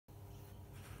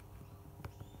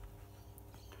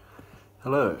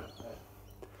Hello,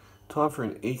 time for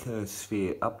an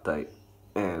Ecosphere update,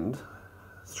 and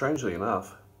strangely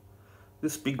enough,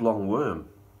 this big long worm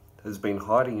has been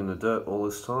hiding in the dirt all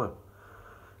this time.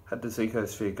 Had this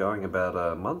Ecosphere going about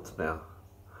a month now,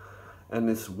 and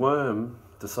this worm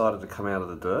decided to come out of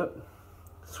the dirt,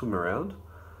 swim around.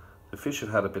 The fish have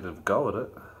had a bit of a go at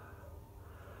it.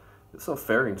 It's not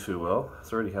faring too well.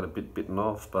 It's already had a bit bitten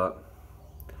off, but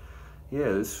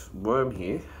yeah, this worm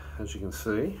here, as you can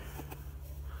see,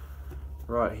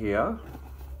 right here,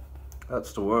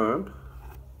 that's the worm.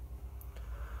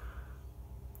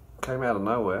 Came out of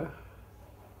nowhere.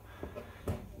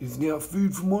 Is now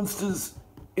food for monsters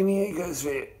in the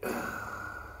Ecosphere.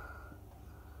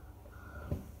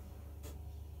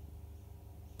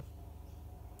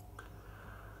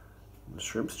 The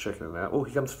shrimp's checking it out. Oh,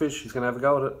 here comes the fish. He's gonna have a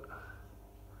go at it.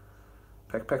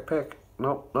 Peck, peck, peck.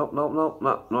 Nope, nope, nope, nope,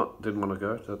 nope, nope. Didn't want to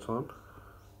go at that time.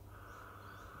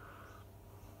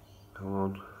 Come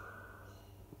on.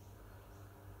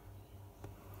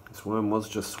 This worm was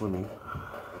just swimming.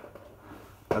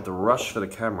 I had to rush for the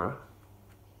camera.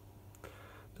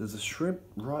 There's a shrimp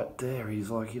right there. He's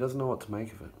like, he doesn't know what to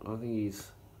make of it. I think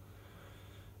he's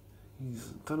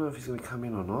don't know if he's going to come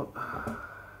in or not.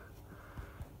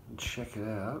 And check it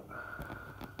out.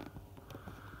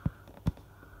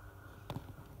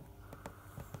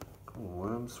 Come on,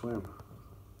 worm, swim.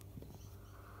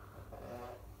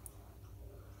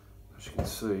 As you can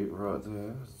see right there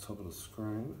at the top of the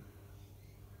screen,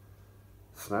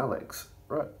 snail eggs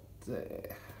right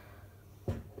there.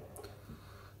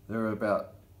 There are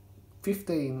about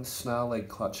 15 snail egg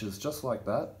clutches just like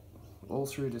that, all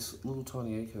through this little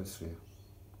tiny Ecosphere.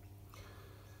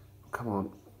 Come on.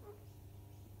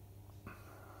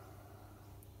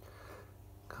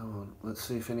 Come on, let's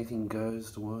see if anything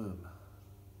goes to worm.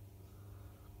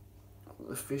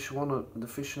 The fish want it, the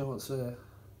fish know it's there.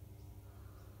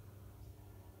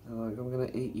 They're like, I'm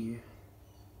gonna eat you.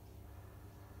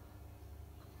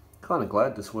 Kinda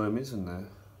glad this worm is in there.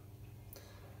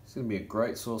 It's gonna be a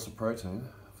great source of protein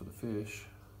for the fish.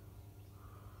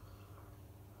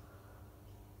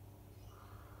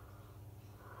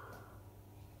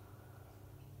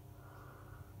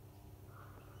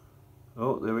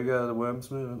 Oh, there we go, the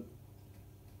worm's moving.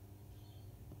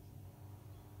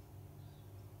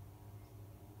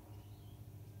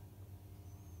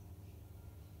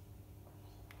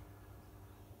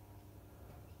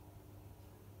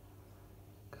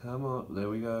 Come on, there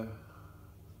we go.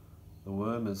 The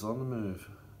worm is on the move.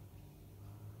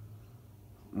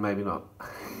 Maybe not.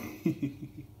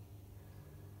 And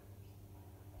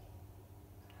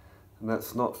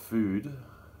that's not food.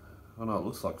 Oh no, it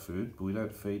looks like food, but we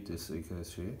don't feed this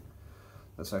Ecosphere.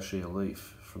 That's actually a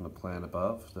leaf from the plant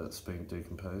above that's been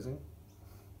decomposing.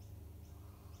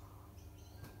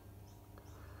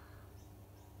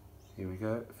 Here we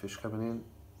go, fish coming in.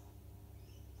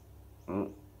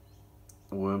 Oh,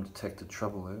 the worm detected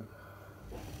trouble there.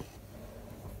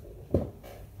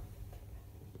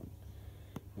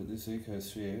 But this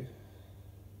Ecosphere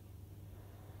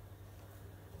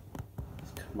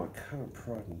is my current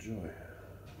pride and joy.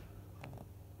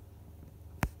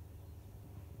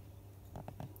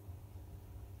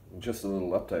 Just a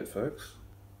little update, folks.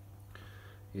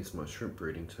 Here's my shrimp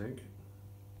breeding tank.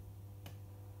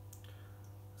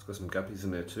 It's got some guppies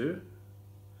in there too.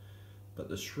 But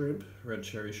the shrimp, red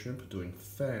cherry shrimp, are doing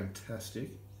fantastic.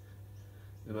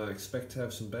 And I expect to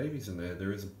have some babies in there.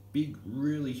 There is a big,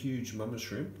 really huge mama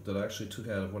shrimp that I actually took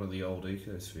out of one of the old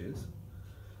Ecospheres.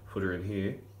 Put her in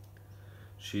here.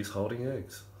 She's holding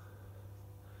eggs.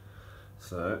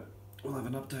 So, we'll have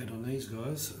an update on these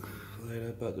guys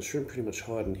later, but the shrimp pretty much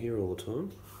hide in here all the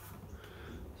time.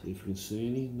 See if we can see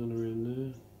any, none around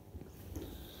there.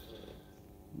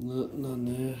 No, none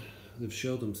there. They've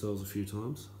shelled themselves a few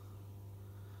times.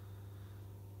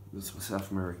 There's some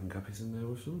South American guppies in there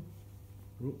with them.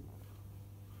 Ooh.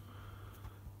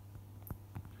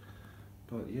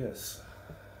 But yes,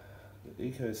 the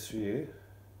Ecosphere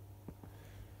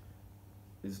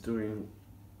is doing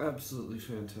absolutely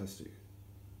fantastic.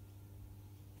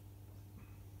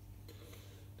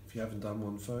 If you haven't done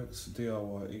one, folks,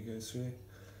 DIY Ecosphere.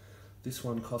 This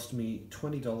one cost me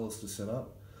 $20 to set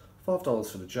up, $5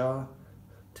 for the jar,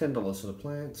 $10 for the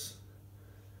plants.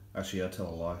 Actually, I tell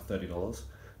a lie, $30.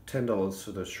 $10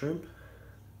 for the shrimp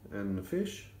and the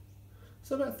fish.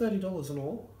 So about $30 in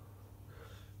all.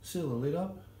 Seal the lid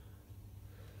up.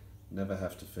 Never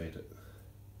have to feed it.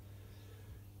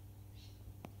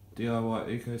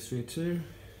 DIY Ecosphere 2.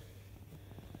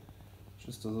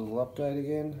 Just a little update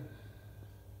again.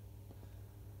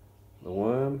 The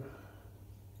worm.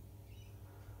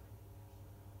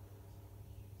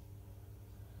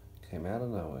 came out of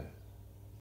nowhere.